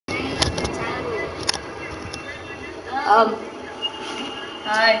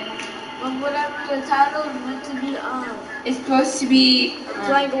Hi. Whatever the title is meant to be, It's supposed to be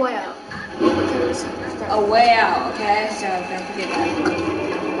Flying Way Out. a way out, okay? So don't forget that.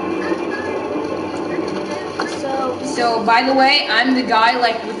 So by the way, I'm the guy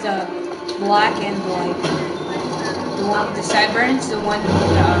like with the black and the one with the sideburns, the one with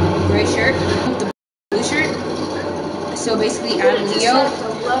the gray shirt, with the blue shirt. So basically, I'm Leo.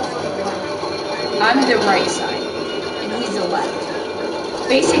 I'm the right side, and he's the left.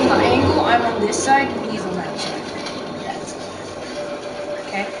 Facing my angle, I'm on this side, and he's on that side. That's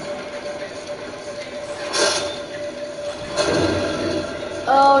okay.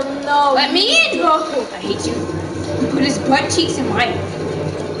 Oh no! Let me in! No. I hate you. He put his butt cheeks in mine.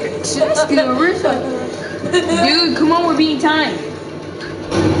 Let's get over this one. Dude, come on, we're being timed.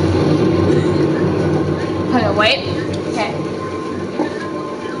 Hold on, wait. Okay.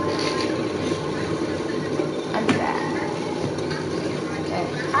 I'm back. Okay.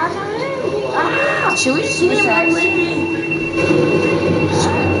 Should we just switch sides?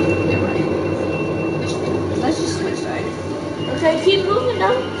 Let's just switch sides. Okay, keep moving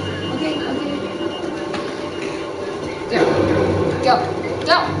now. Okay. Go.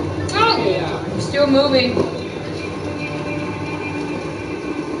 I'm still moving.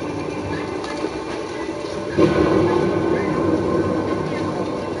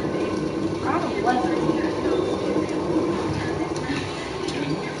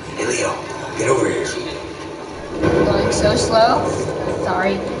 Hey Leo, get over here. Going so slow.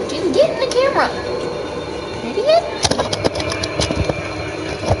 Sorry. Just get in the camera. Idiot.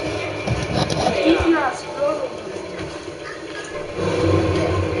 He's not scrolling.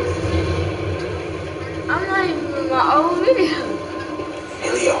 I'm not even in my own video.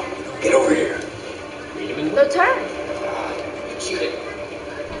 Hey Leo, get over here. No turn. Shoot it.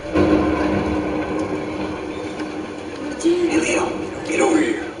 Hey Leo, get over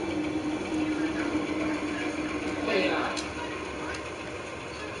here. Hey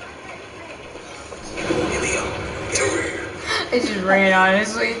Leo, get over here. It just ran,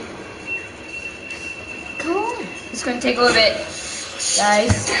 honestly. Come on. It's gonna take a little bit.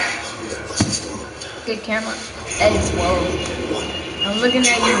 Guys. Good camera. Edit slow. I'm looking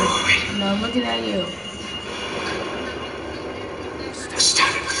at you. No, I'm looking at you.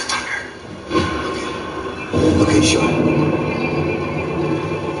 Start it with the thunder. Okay, sure.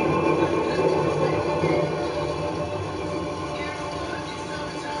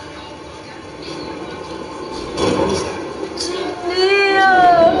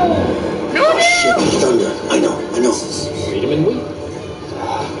 No, Shit, thunder. I know. Freedom and wheat.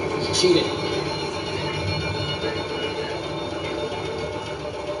 Cheated.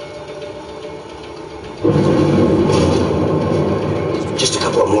 Just a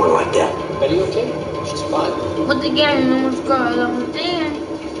couple more like that. Betty okay? She's fine. But the game knows what's going on with Dan.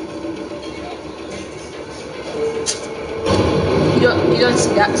 You don't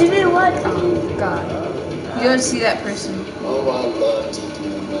see that. You know what? Oh God. You don't see that person. Oh, I love TV.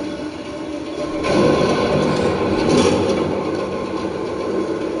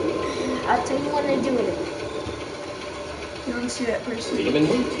 I'll tell you when they do it. You don't see that person. Freedom and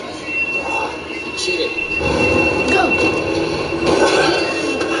wheat. You cheated. Go.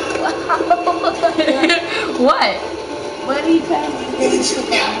 What? When he comes,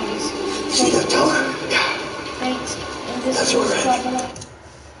 See the tower? Yeah. thanks. And this That's is all right. coming up.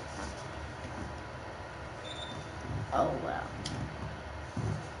 Oh wow.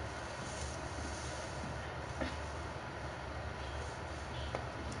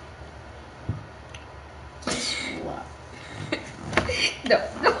 Wow. No.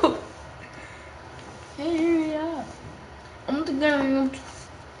 Hurry up. I'm gonna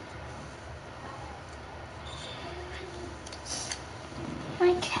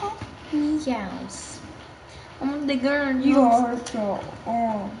my cat meows. I'm the girl. You are so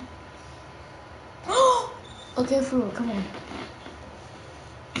Okay, Fruit, come on.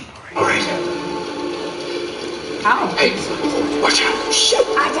 All right. How? Hey, watch out. Shit.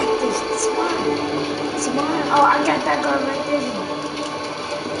 I got this. It's mine. Oh, I got that girl right there.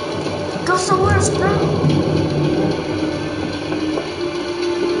 Go somewhere else, bro.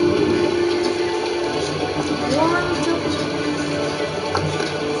 One, two.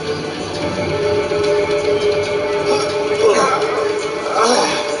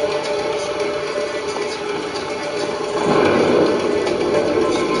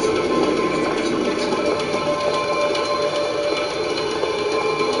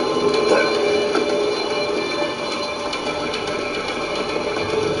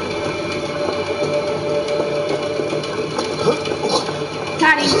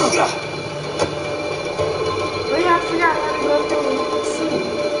 Patty. Wait, I forgot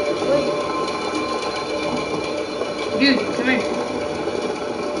Dude, come here.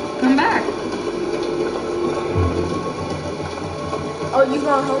 Come back. Oh, you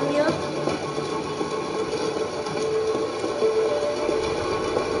gonna help me up?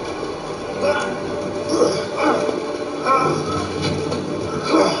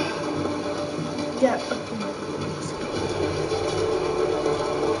 Yeah.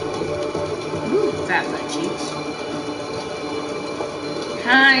 Ooh, fat cheeks.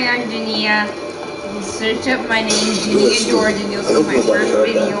 Hi, I'm Jania. Search up my name, Jania George, and you'll see my first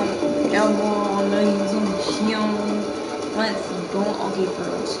video ever on the YouTube channel. Let's go. Okay,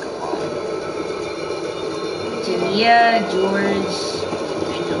 let's go on. Jania George,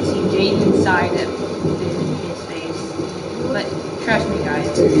 and you'll see Jade inside of his face. But trust me,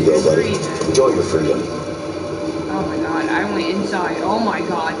 guys, There you go, there's a buddy. reason. Enjoy your freedom. Oh my god, I went inside. Oh my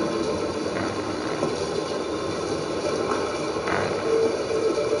god.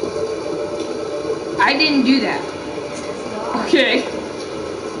 I didn't do that. Okay.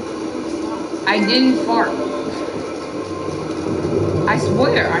 I didn't fart. I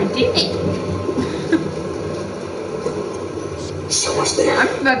swear, I didn't. Someone's there.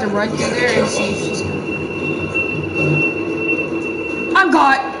 I'm about to run through there and see if she's coming. I'm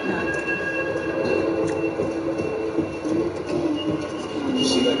caught. Did you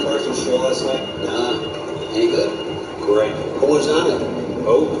see that cartoon show last night? Nah. Any good? Great. Who was on it?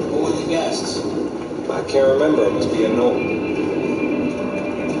 Who were the guests? I can't remember. It must be a no.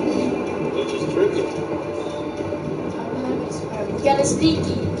 They're just drinking. Got a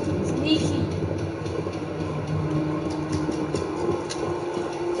sneaky. Sneaky.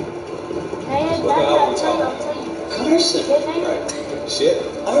 Hey, Look at how we I'll tell talk. you. Carson. Good name? Right. Shit.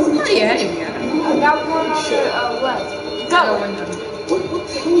 I already Oh yeah, yeah. I got one on Shit. the left. Go. What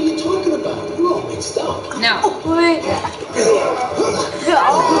the hell are you talking about? We're all mixed up. No. Wait.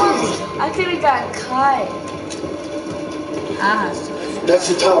 Oh, I could have got caught. Ah. That's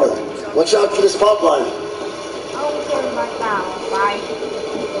the tower. Watch out for the spotlight. I don't care about that. Bye.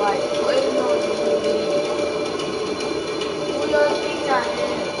 Like, what is going on? Who does think I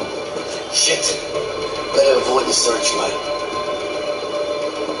am? Shit. Better avoid the searchlight.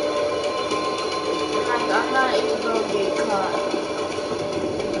 Like, I'm not even gonna get caught.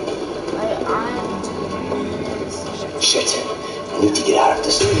 Like, I'm doing this. Shit. I need to get out of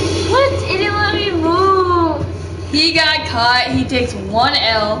this. What? It didn't let me move. He got caught. He takes 1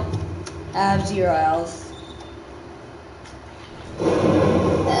 L. I have 0 L's.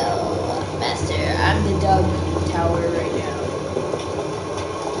 Master, I'm the dog tower right now.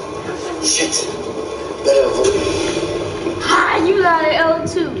 Shit. Better avoid. Ha! You got an L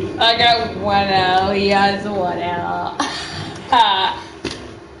too. I got 1 L. He has 1 L. Ha.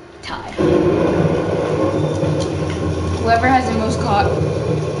 Tie. Whoever has the most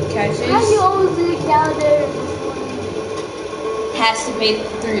catches How you always do it down there? has to pay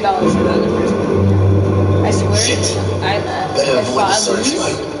 $3 for the other person. I swear. Shit. Better If avoid the I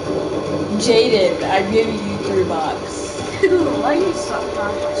searchlight. lose, Jaden, I'm giving you $3. Why you suck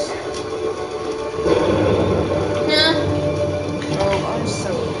on this? Yeah. Oh, I'm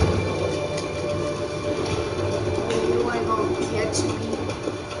so. You ain't gonna catch me.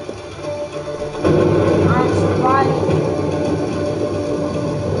 I'm surviving.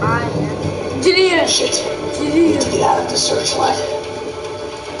 I am. Jaden! Shit. Need to get out of the searchlight.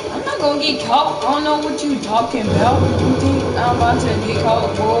 I'm not gonna get caught. I don't know what you talking about. You think I'm about to get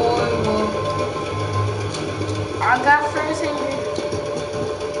caught? Whoa. I got first aid.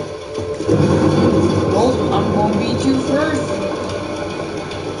 Well, I'm gonna beat you first.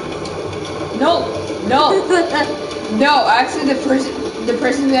 No. No, actually the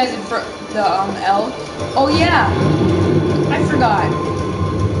person who has the L. Oh yeah. I forgot.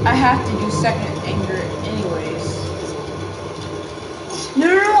 I have to do second anger anyways. No,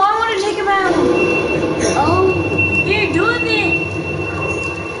 I want to take him out. Oh, you're doing it.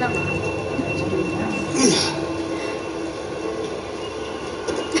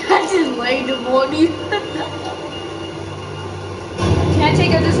 I just waited for you. Can I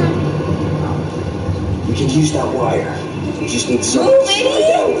take out this one? We can use that wire. We just need something to slide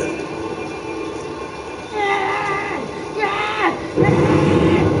down with.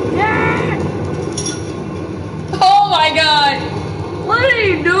 Oh my god. What are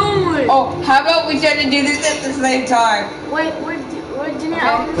you doing? Oh, how about we try to do this at the same time? Wait, where Jimmy Okay.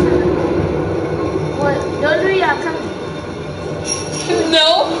 Alderson? What? Don't do that, come.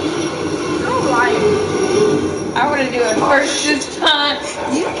 No. Don't lie. I want to do it first this time.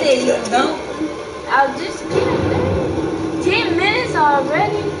 You say you don't. I'll just get it there. 10 minutes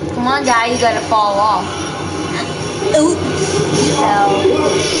already. Come on, guy, you gotta fall off.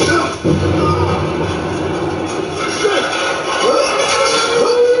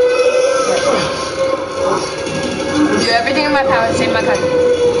 Do everything in my power to save my cousin.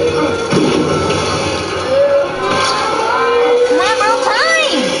 Come on, bro,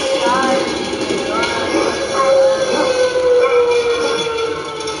 climb!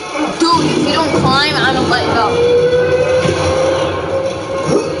 Dude, if you don't climb, I'm gonna let go.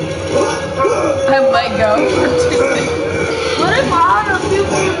 I let go for 2 seconds. What if all the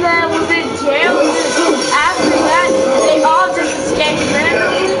people that was in jail after that, they all just escaped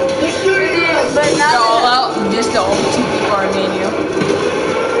randomly? But They're now all out, just the only 2 people are me and you.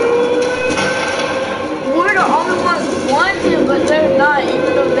 we're the only ones wanted, but they're not,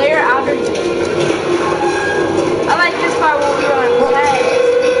 even though they're out of jail. I like this part when we were on tag.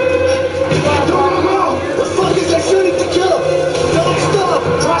 The fuck is that shooting to kill him? Don't stop!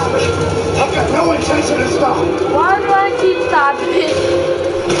 Trust me! I've got no intention to stop! Why do I keep stopping?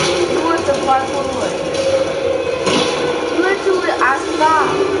 You want the part forward. Literally, I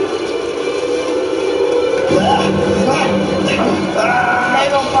stopped. They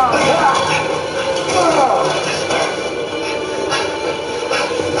don't fall.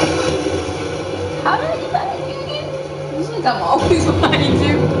 How did I get back at you again? It's like I'm always behind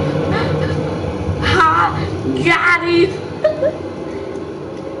you. Ha! Got it!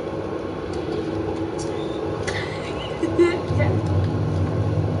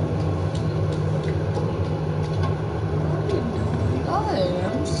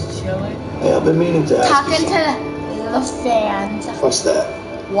 I'm just chilling. Hey, I've been meaning to ask Talking you to something. the fans. What's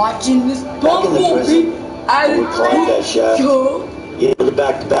that? Watching this Back in the prison, when we climbed that shaft, you know the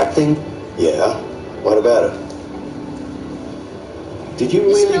back-to-back thing? Yeah. What about it? Did you It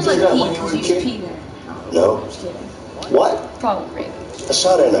really smells do like that pee, when you were a because you just kid? pee there. No. Just kidding. What? Probably. I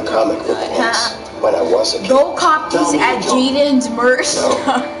saw it in a comic book once when I was a kid. Go copies Tell me at you don't. Jaden's merch. No.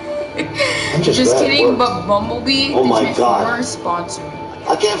 I'm just glad it kidding, worked. but Bumblebee, Oh the my God. Transformers sponsor me.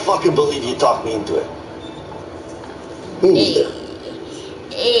 I can't fucking believe you talked me into it. Me neither.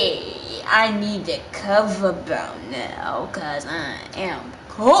 Hey, I need the cover bell now, cause I am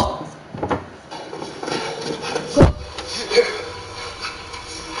cool.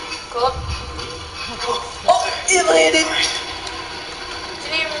 Cool. Oh, it landed.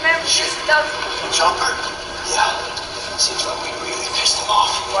 Didn't even remember this stuff. Jumper? Yeah. Seems like we really pissed him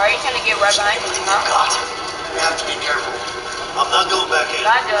off. Why are you trying to get right behind me? Huh? God. We have to be careful. I'm not going back in.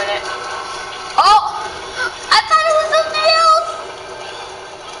 Not doing it. Oh! I thought it was something else!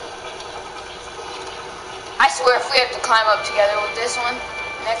 I swear if we have to climb up together with this one,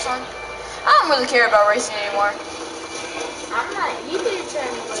 next one, I don't really care about racing anymore. I'm not either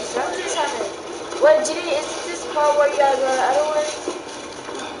trying to race. I'm just trying to. Wait, Jenny, is this part where you gotta go the other way?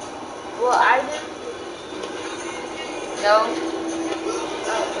 Well, I did. No.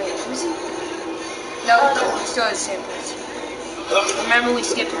 Oh, wait, let me see. No, Oh, no. we're still at the same place. Remember we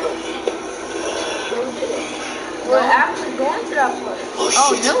skipped it. We're actually going to that part. Oh,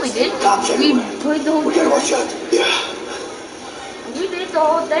 no, we didn't. We played the whole We gotta thing. watch out. Yeah. We did the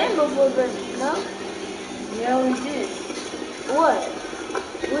whole thing before, but no? Yeah, we did. What?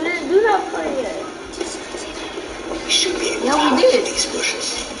 We didn't do that part yet. We should be able Yeah, to we hide did. in these bushes.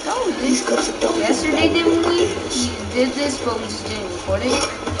 No, we These did. guys are dumb. Yesterday, didn't we? We did this, but we just didn't record it.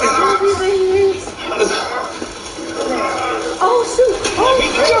 Oh, shoot! Oh,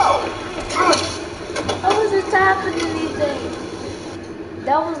 Go! I wasn't tapping anything.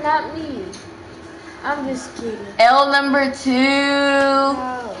 That was not me. I'm just kidding. L number 2.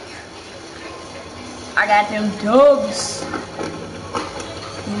 Oh. I got them dubs.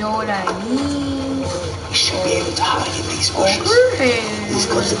 You know what I mean? We should be able to hide in these bushes. Over These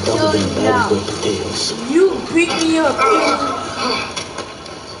guys are dumb Yo, and yeah. bad with potatoes. You beat me up.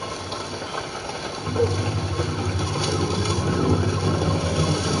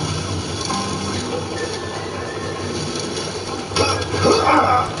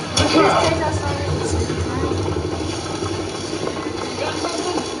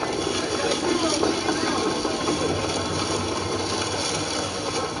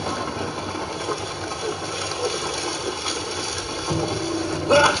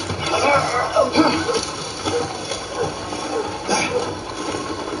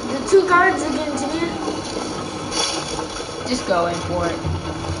 The 2 guards again, Jimmy. Just going for it.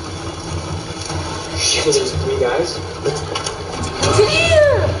 So there's 3 guys?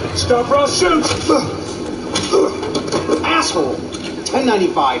 Stop or I'll shoot! Asshole!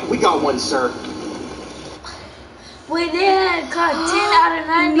 1095. We got one, sir. Wait, they had caught 10 out of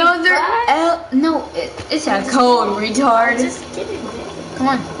 95? No, they're L. No, it's a code, retard. Just kidding. Come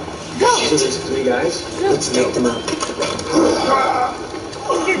on. So there's 3 guys. Let's take them out.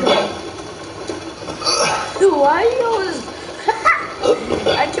 Why you always?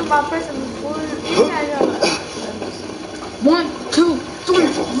 I took my person before. 1, 2, 3,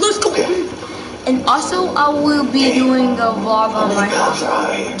 let's go. And also, I will be doing a vlog on my house,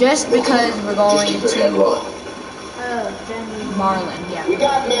 just because we're going to Marlin. Yeah. We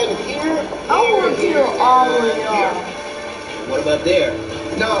got men here. I want to kill all of y'all. What about there?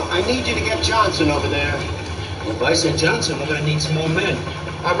 No, I need you to get Johnson over there. If I send Johnson, we're gonna need some more men.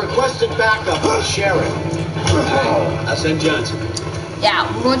 I requested backup on Sheriff. Alright, I'll send Johnson. Yeah,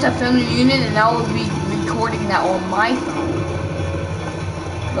 we're going to a family reunion, and I will be recording that on my phone.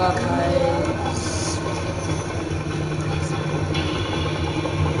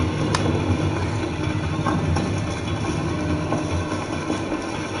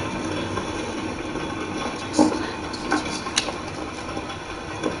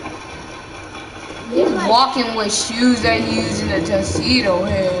 Because he's walking with shoes that he used in the tuxedo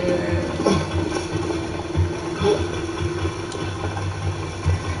here.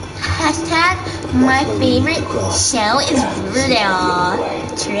 Hashtag my favorite show is Riverdale.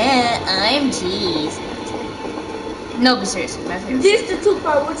 Trent, I'm cheese. No, but seriously, my favorite. This the 2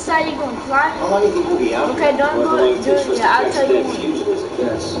 part. Which side you gonna climb? How long do you think we'll be out? Okay, don't do it. Do it. Yeah, I'll tell you when. Fugitives, I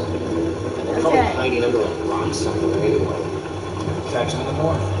guess. And they're probably Okay. hiding under a rock somewhere anyway. Catch them in the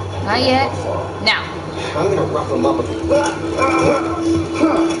morning. Not yet. Now. I'm gonna rough them up.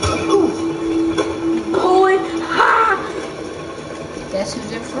 Boy, ha! Guess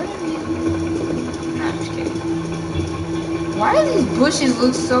who's in front of me? Nah, I'm just kidding. Why do these bushes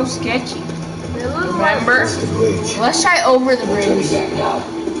look so sketchy? They look Remember? That's the bridge. Let's try over the bridge. Turn back now.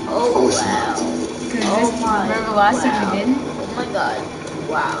 Oh wow! Cause remember last time we didn't? Oh my god!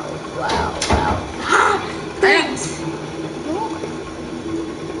 Wow! Wow! Wow! Ha! Thanks.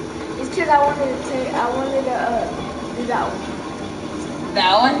 It's because I wanted to do that one.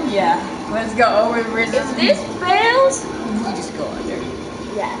 That one? Yeah. Let's go over the bridge. If this fails, we just go under.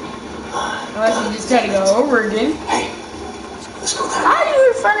 yeah. Unless we just try to go over again. Hey, let's go down. How are you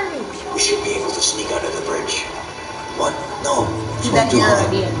in front of me? We should be able to sneak under the bridge. What? No. It's way That's too your high.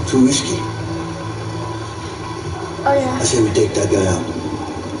 idea. Too risky. Oh yeah. I say we take that guy out.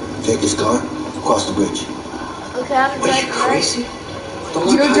 Take his car, cross the bridge. Okay, I'm What, are you driving. Right? crazy? Don't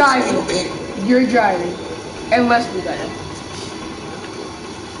let You're guys driving. know, okay? You're driving. Unless we got him.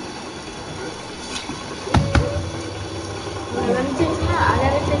 Let me take him out. I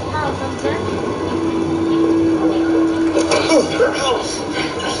gotta take him out from turning.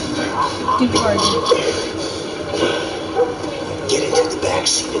 Keep charging. Get into the back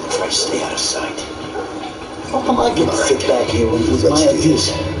seat and try to stay out of sight. How come I get to sit back here when you my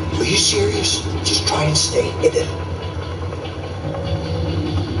ideas? Are you serious? Just try and stay hidden.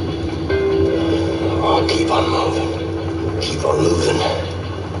 Oh, keep on moving. Keep on moving.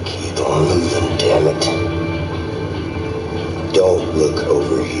 Keep on moving, damn it. Don't look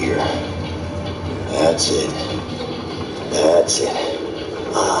over here. That's it. That's it.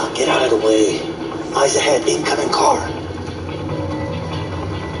 Get out of the way. Eyes ahead, incoming car.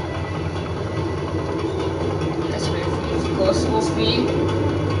 That's right. Go full speed.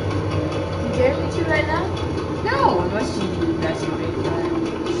 You dare me to right now? No, unless you that's your big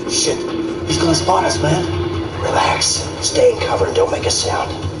plan. Shit, he's gonna spot us, man. Relax. Stay in cover and don't make a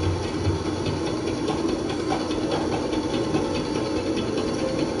sound.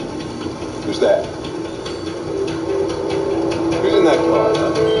 Who's that? Who's in that car?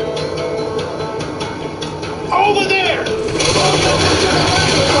 Over there!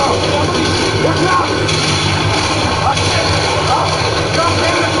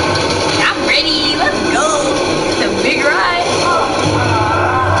 I'm ready. Let's go. It's a big ride.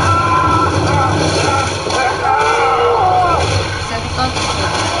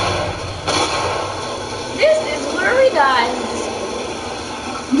 This is where we die.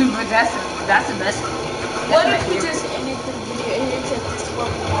 But that's the best. What if we just ended the video and you took this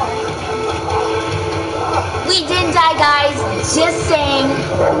one part? We didn't die, guys. Just saying.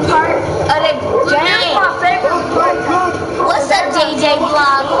 Part of the game. My favorite part. What's up, JJ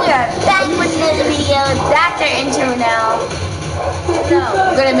Vlog? We are back with this video. That's our intro now. No.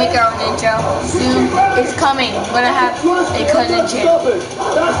 We're gonna make our own intro soon. It's coming. We're gonna have a cousin channel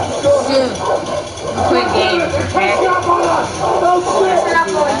soon. We play games, okay?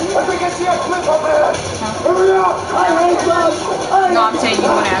 No, I'm saying you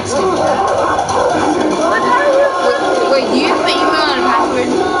wanna actually do that. Wait, do you have an email and a password?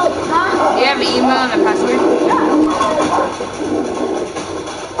 Do you have an email and a password?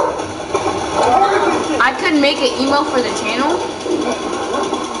 I could make an email for the channel.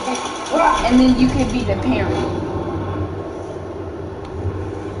 and then you could be the parent.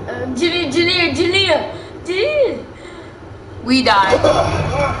 Jania. We died.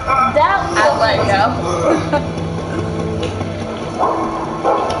 That was. I'd let it go.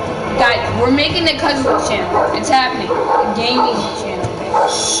 Guys, we're making the Cousins channel. It's happening. A gaming channel. Okay?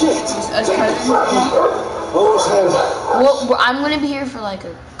 Shit. Just us cousins. Almost had it. Well, I'm gonna be here for like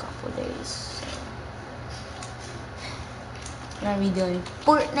a couple of days. So. We're gonna be doing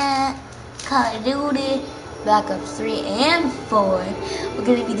Fortnite, Call of Duty, Black Ops 3 and 4. We're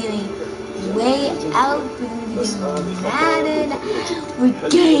gonna be doing Way Out. We're gonna be doing Madden. We're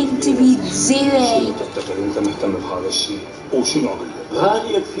going to be doing. تفتكر انت مهتم بهذا الشيء وشنو اقول لك؟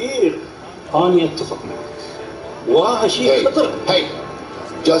 هذه كثير. انا اتفق معك. وهذا شيء خطر. Hey,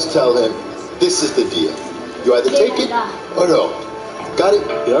 just tell him this is the deal. You either take it or no. Got it?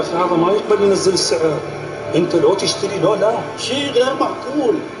 يا اخي هذا ما يقبل ينزل السعر. انت لو تشتري لو لا. شيء غير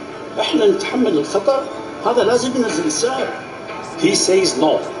معقول. احنا نتحمل الخطر. هذا لازم ينزل السعر. He says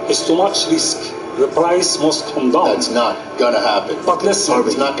no. It's too much risk. The price must come down. That's not gonna happen. But listen. Harvey,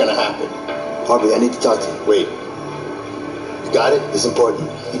 it's not gonna happen. Harvey, I need to talk to you. Wait. You got it? It's important.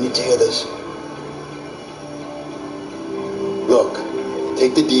 You need to hear this. Look,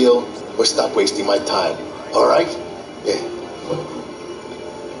 take the deal or stop wasting my time. All right? Yeah.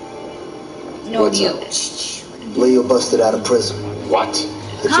 No What's deal. up? Leo busted out of prison. What?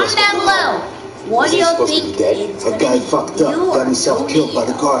 Calm down low. What do Is he you supposed to think? be dead? It's That gonna guy be fucked up. you Got or himself killed by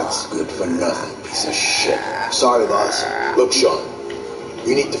the Leo? guards. Good for nothing, piece of shit. Sorry, boss. Look, Sean,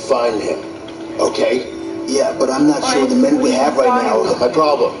 you need to find him. Okay? Yeah, but I'm not sure the men we have right now Not my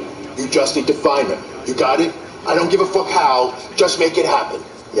problem. You just need to find him. You got it? I don't give a fuck how. Just make it happen.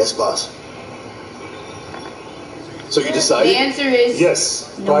 Yes, boss. So you The decided? answer is Yes.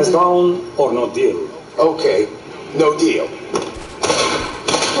 No Price deal. down or no deal. Okay. No deal.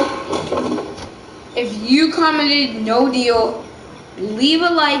 If you commented no deal, leave a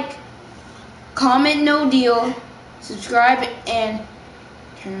like, comment no deal, subscribe, and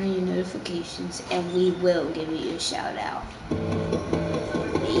turn on your notifications, and we will give you a shout out.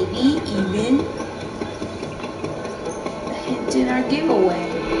 Maybe even a hint in our giveaway.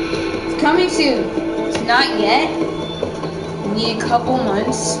 It's coming soon. It's not yet. We need a couple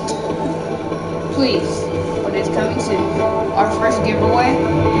months. Please. But it's coming soon. Our first giveaway,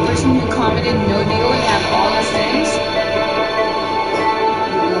 the person who commented no deal and have all the things,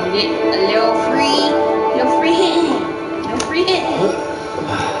 you will get a little free hit.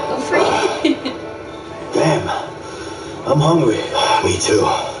 Damn. I'm hungry. Me too.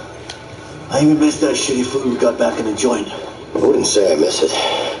 I even missed that shitty food we got back in the joint. I wouldn't say I miss it,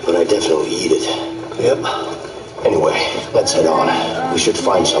 but I definitely eat it. Yep. Anyway, let's head on. We should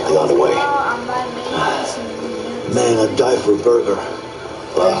find something on the way. Man, I'd die for a burger.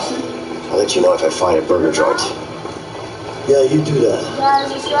 I'll let you know if I find a burger joint. Yeah, you do that.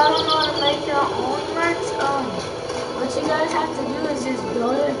 Guys, if y'all don't know how to make your own merch, what you guys have to do is just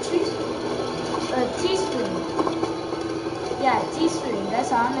go to a teaspoon. Yeah, teaspoon. That's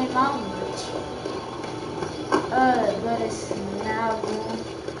how I make my own merch. But it's now going.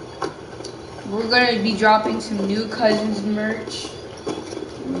 We're gonna be dropping some new Cousins merch.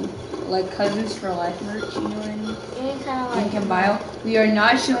 Like Cousins for Life merch, you know what I mean? Any kind of Link like. in bio. We are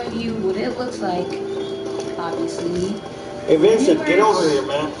not showing you what it looks like, obviously. Hey, Vincent, get over here,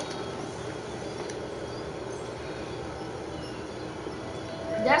 man.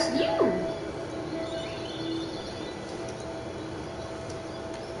 That's you.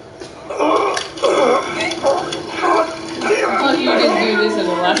 Oh, you just do this in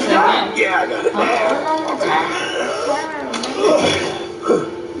the last second? Yeah, I got it.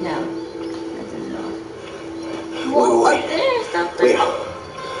 No. That doesn't know. Well, Wait.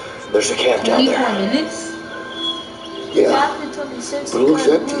 There's a camp down 24 there. minutes? Yeah, Chapter 26. But it looks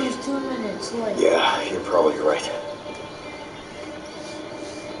because empty. we was 2 minutes late. yeah, you're probably right.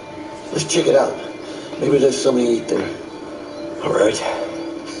 Let's check it out. Maybe there's something to eat there. All right.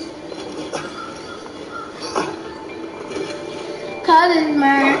 Cousins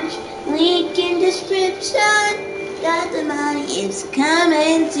merch, link in description. Got the money, it's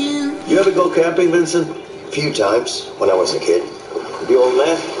coming too. You ever go camping, Vincent? A few times when I was a kid. The old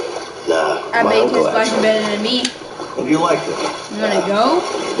man? Nah, I my bet uncle his splash actually. better than me. Have you liked it? You wanna go?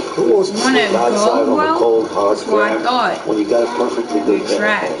 Who wants to You wanna sleep outside go, on bro? the cold, hard That's what I ground thought. when you got a perfectly good camp?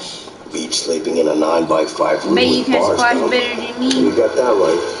 Trash. Beach sleeping in a 9x5 room Bet you with can bars splash down. better than You me. got that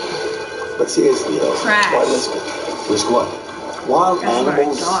right. But seriously, though, Trash. why risk it? Risk what? Wild That's what I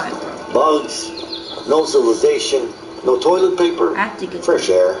animals, thought, bro. bugs, no civilization, no toilet paper. I have to get Fresh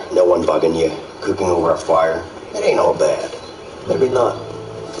air, no one bugging you, cooking over a fire. It ain't all bad. Maybe not.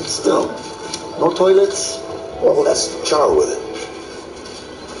 But still, No toilets? Well, that's the charm with it.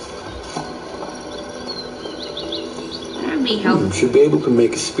 That'd be You helpful. should be able to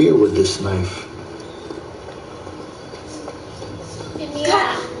make a spear with this knife.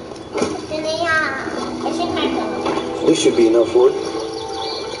 This should be enough wood.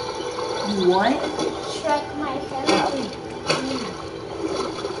 What? Shrek my family.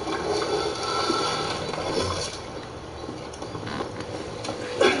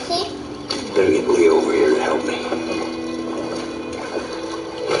 Better get Lee over here to help me.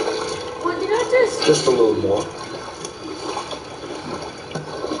 What did I just? Just a little more.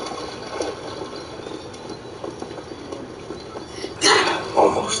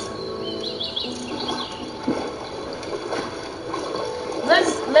 Almost.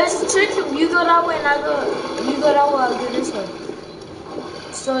 Let's trick him. You go that way and you go that way, I'll go this way.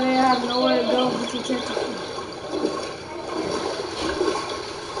 So they have nowhere to go, we can catch the food.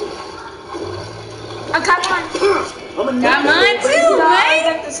 I got mine. Got mine too,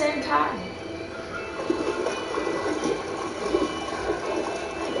 man. At the same time.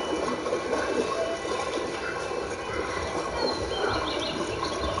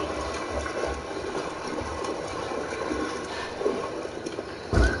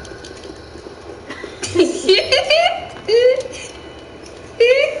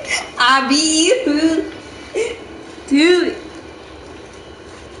 I beat you. Dude.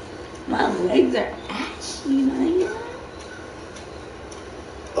 My legs are ashy, man.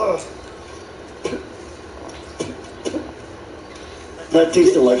 That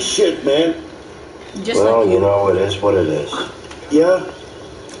tasted like shit, man. Just Well, like you know, it is what it is. Yeah?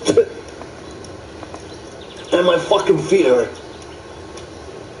 And my fucking feet hurt.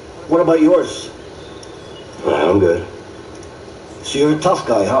 What about yours? I'm good. So you're a tough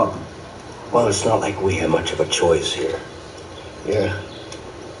guy, huh? Well, it's not like we have much of a choice here. Yeah.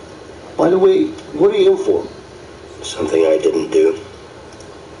 By the way, what are you in for? Something I didn't do.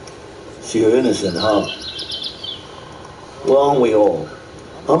 So you're innocent, huh? Well, aren't we all?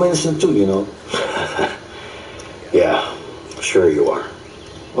 I'm innocent too, you know. Yeah, sure you are.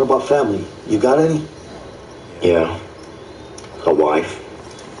 What about family? You got any? Yeah. A wife.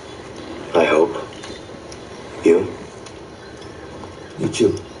 I hope. You? You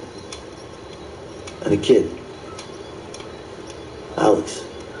too. And a kid. Alex.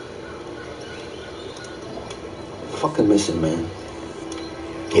 Fucking missing, man.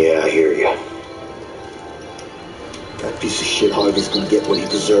 Yeah, I hear you. That piece of shit Harvey's gonna get what he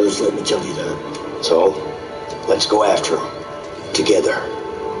deserves, let me tell you that. So, let's go after him. Together.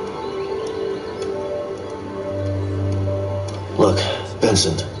 Look,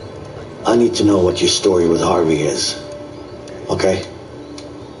 Vincent, I need to know what your story with Harvey is. Okay?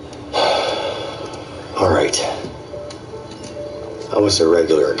 All right. I was a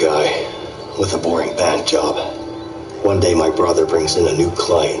regular guy with a boring bank job. One day my brother brings in a new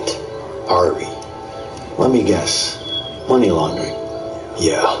client, Harvey. Let me guess. Money laundering.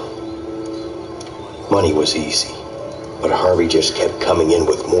 Yeah. Money was easy, but Harvey just kept coming in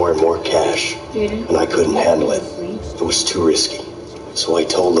with more and more cash, and I couldn't handle it. It was too risky, so I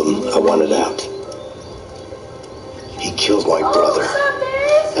told him I wanted out. He killed my brother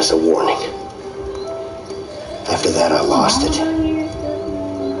as a warning. After that, I lost it.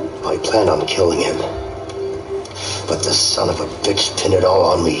 I planned on killing him, but the son of a bitch pinned it all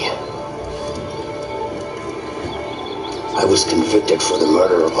on me. I was convicted for the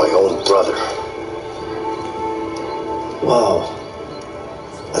murder of my own brother. Wow.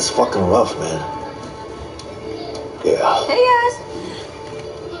 That's fucking rough, man. Yeah. Hey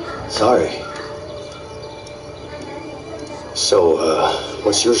guys. Sorry. So,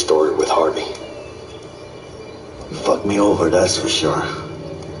 what's your story with Harvey? You fucked me over, that's for sure. I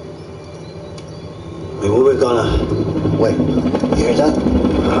mean, we were gonna... Wait, you hear that?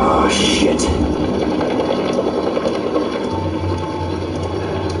 Oh, shit.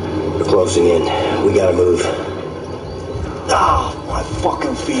 We're closing in. We gotta move. Ah, my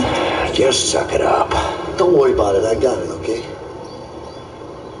fucking feet. Just suck it up. Don't worry about it, I got it, okay?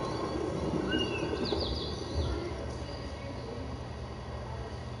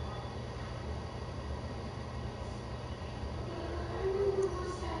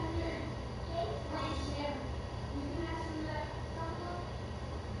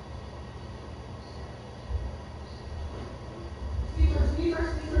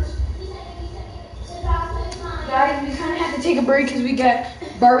 Guys, we kind of have to take a break because we got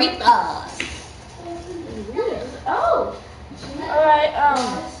burritos. Oh.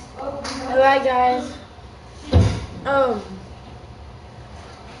 Alright, guys.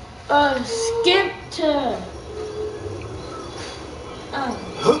 Skip to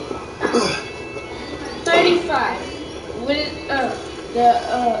 35. When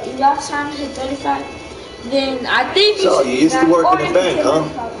the last time hit 35, then I think So, you used to work in a bank, huh?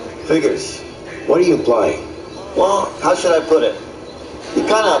 Figures. What are you implying? Well, how should I put it? You're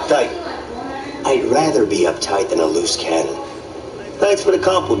kind of uptight. I'd rather be uptight than a loose cannon. Thanks for the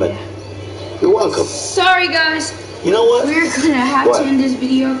compliment. You're welcome. Sorry, guys. You know what? We're gonna have What? to end this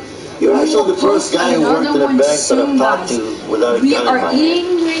video. You're We actually will the first post guy who worked in another a one bank that soon, I've talked guys. to without a We gun in are my hand.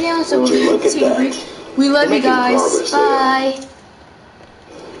 eating right now, so Would we're you gonna look at take a that? break. We love You're you making guys. progress there. Bye.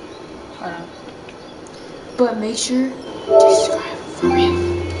 Hold on. But make sure to subscribe for real.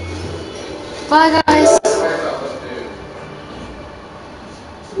 Bye, guys.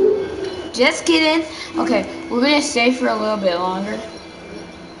 Just kidding. Okay, we're gonna stay for a little bit longer.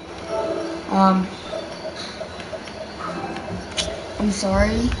 I'm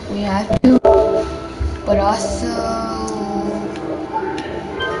sorry we have to, but also